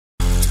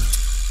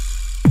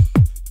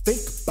Think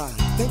about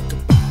it, think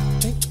about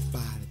it, think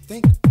about it,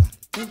 think about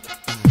it, think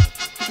about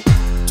it.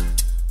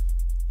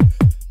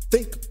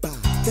 Think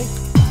about it,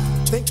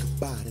 think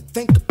about it,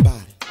 think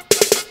about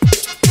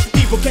it.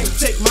 People can't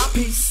take my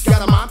peace,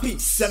 got a mind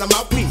piece, and a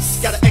mouthpiece.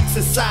 Gotta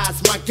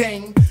exercise my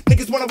game.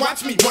 Niggas wanna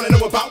watch me, wanna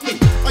know about me.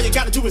 All you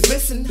gotta do is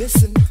listen,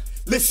 listen.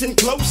 Listen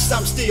close,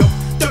 I'm still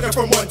thuggin'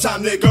 from one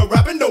time, nigga.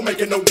 Rapping don't make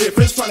it no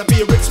difference. Tryna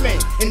be a rich man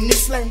in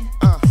this lane.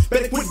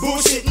 Better quit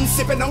bullshitting,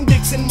 sipping on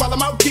Dixon while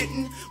I'm out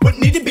getting what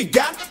need to be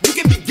got. You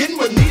can be getting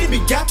what need to be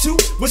got to.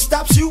 What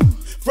stops you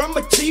from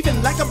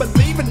achieving like I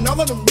believe in all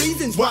of the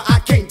reasons why I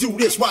can't do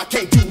this, why I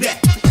can't do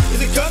that?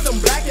 Is it cause I'm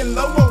black and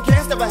low on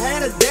cash? Never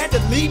had a dad to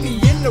lead me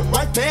in the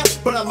right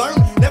path, but I learned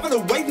never to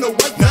wave no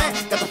white flag.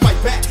 Got to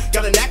fight back,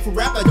 got a knack for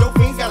rap like dope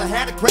fiends. Gotta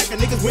have a crack,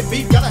 and niggas with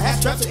beef. Gotta have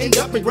straps to end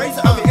up in graves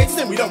of other ages,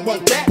 and we don't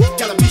want that.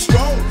 Gotta be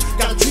strong,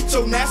 gotta treat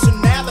your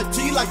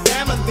nationality like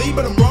family,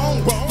 but I'm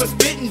wrong for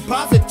spitting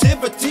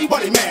positivity.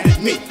 Why they mad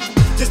at me?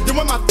 Just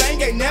doing my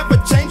thing, ain't never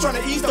changed.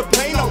 Trying to ease the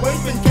pain, always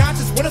been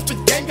conscious. When I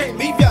spit game, can't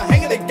leave ya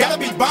hanging. They gotta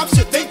be bomb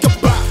shit. Think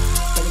about it.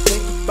 Better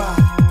think about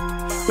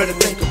it. Better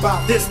think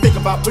about this. Think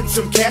about putting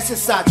some cash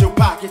inside your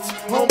pockets.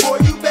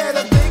 Homeboy, you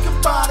better think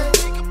about it.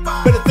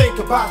 Better think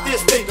about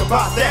this. Think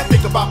about that.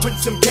 Think about putting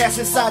some cash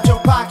inside your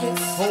pockets.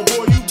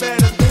 Homeboy, you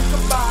better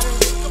think about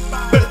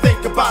it. Better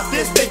think about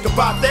this. Think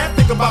about that.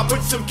 Think about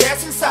putting some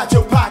cash inside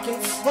your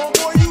pockets.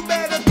 Homeboy, you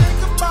better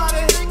think about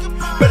it.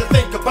 Better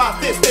think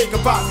about this. Think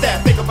about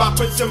that. Think about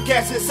putting some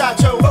cash inside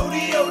your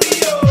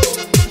O-D-O-D-O.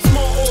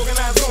 Small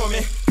organized army,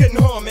 couldn't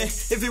harm me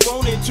if you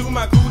wanted to.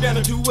 My crew down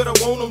to do what I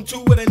want them to,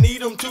 what I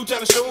need them to.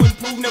 Trying to show and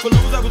prove, never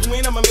lose, I was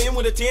win. I'm a man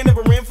with a 10,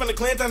 never ran from the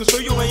clan. Time to show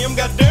you I am,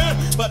 got done.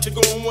 About to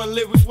go on one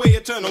lit which way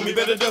it turn on me.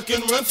 Better duck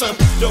and run some.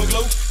 Don't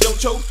glow, don't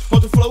choke,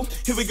 hold the flow.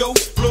 Here we go,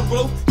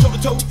 blow, toe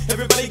to toe.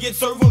 Everybody get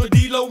served on the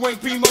D-low,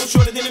 rank primo.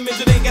 Shorter than a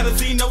midget, ain't got a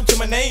C note to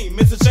my name.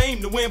 It's a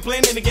shame, the way I'm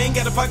playing in the game.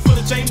 Got a pocket full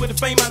of chain with the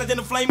fame, hotter than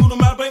a flame. Move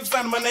them out, blame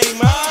sign of my name.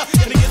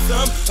 Gotta get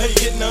some, hey,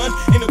 get none.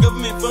 Ain't no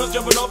government funds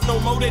jumping off no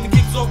more than the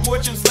kicks off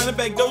fortune. Slamming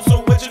back dough,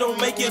 so what you don't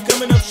make it.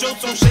 Coming up short,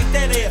 so shake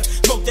that ass.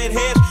 Smoke that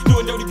hash,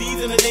 doing dirty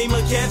deeds in the name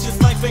of cash. This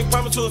life ain't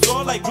promised, so it's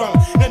all like drama.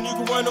 Nothing you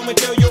can run on and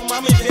tell your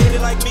mama. If you hate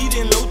it like me,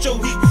 then load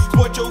your heat.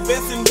 Sport your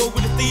vest and go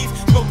with the thieves.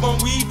 Smoke on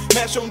weed,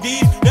 mash on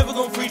D's. Never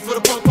gon' freeze for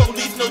the punk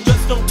police. No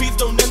justice, no peace,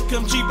 don't nothing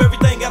come cheap.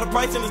 Everything got a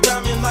price and it's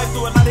time in life.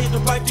 So a lot of hit the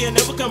pipe, they'll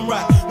never come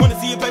right. Wanna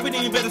see your paper,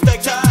 then you better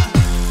stack ties.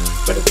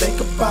 Better think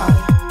about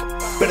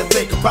it. Better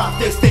think about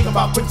this. Think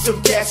about putting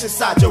some cash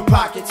inside your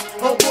pockets.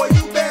 Oh boy,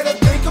 you better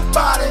think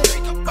about it.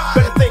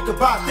 Better think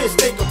about this.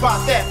 Think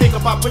about that. Think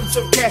about putting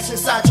some cash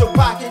inside your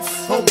pockets.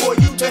 Oh boy,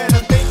 you better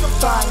think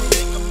about it.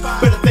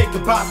 Better think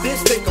about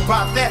this. Think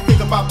about that.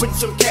 Think about putting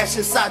some cash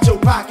inside your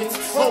pockets.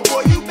 Oh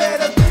boy, you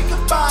better think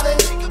about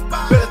it.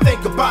 Better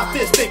think about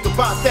this. Think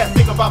about that.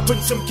 Think about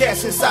putting some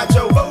cash inside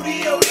your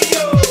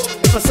O-D-O-D-O.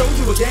 If I sold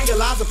you a gang of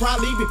lies, I'd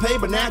probably be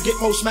paid, but now I get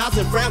more smiles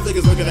than frowns.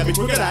 Niggas looking at me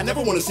crooked. I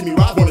never wanna see me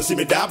rise, wanna see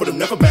me die, but I'm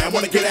never bound.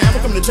 Wanna get out,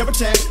 come to terror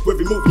town.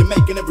 Every move you're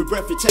making, every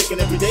breath you're taking,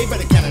 every day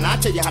better count. And I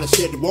tell you how to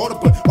shed the water,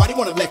 but why do you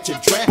wanna let you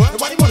drown? Why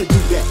do you wanna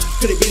do that?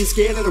 Could they be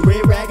scared of the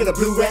red rag or the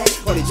blue rag?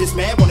 Or they just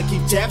mad, wanna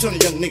keep tabs on a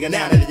young nigga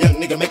now that a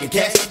young nigga making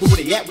cash? But where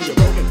they at when you're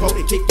broken,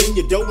 they kick in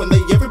your dough and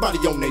lay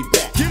everybody on their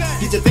back?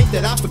 Did you think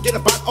that I forget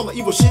about all the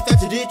evil shit that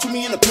you did to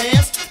me in the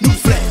past?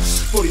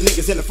 Newsflash, 40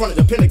 niggas in the front of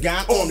the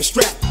Pentagon on the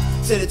strap.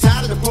 Said they're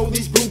tired of the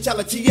police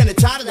brutality and they're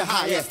tired of the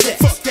high ass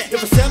tax.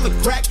 If I sell a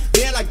crack,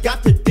 then I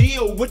got to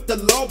deal with the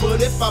law.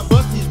 But if I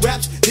bust these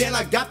raps, then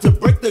I got to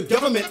break the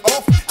government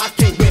off. I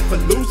can't win for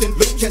losing.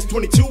 Catch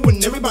 22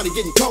 and everybody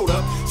getting caught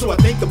up. So I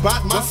think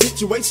about my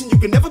situation. You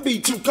can never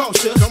be too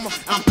cautious.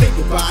 I'm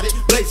thinking about it,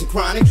 blazing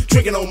chronic,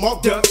 drinking on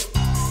marked up.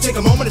 Take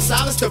a moment of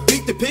silence to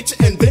beat the picture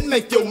and then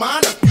make your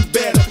mind up. You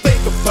better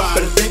think about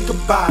it. Better think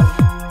about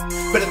it.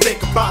 Better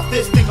think about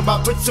this. Think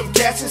about putting some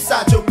cash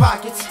inside your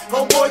pockets.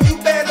 Oh boy, you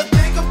better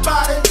think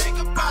about it.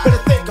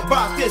 Better think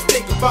about this.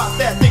 Think about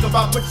that. Think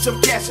about putting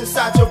some cash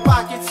inside your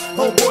pockets.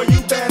 Oh boy,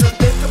 you better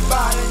think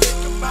about it.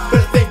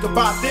 Better think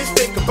about this.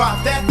 Think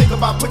about that. Think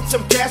about putting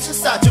some cash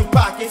inside your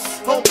pockets.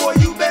 Oh boy,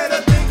 you better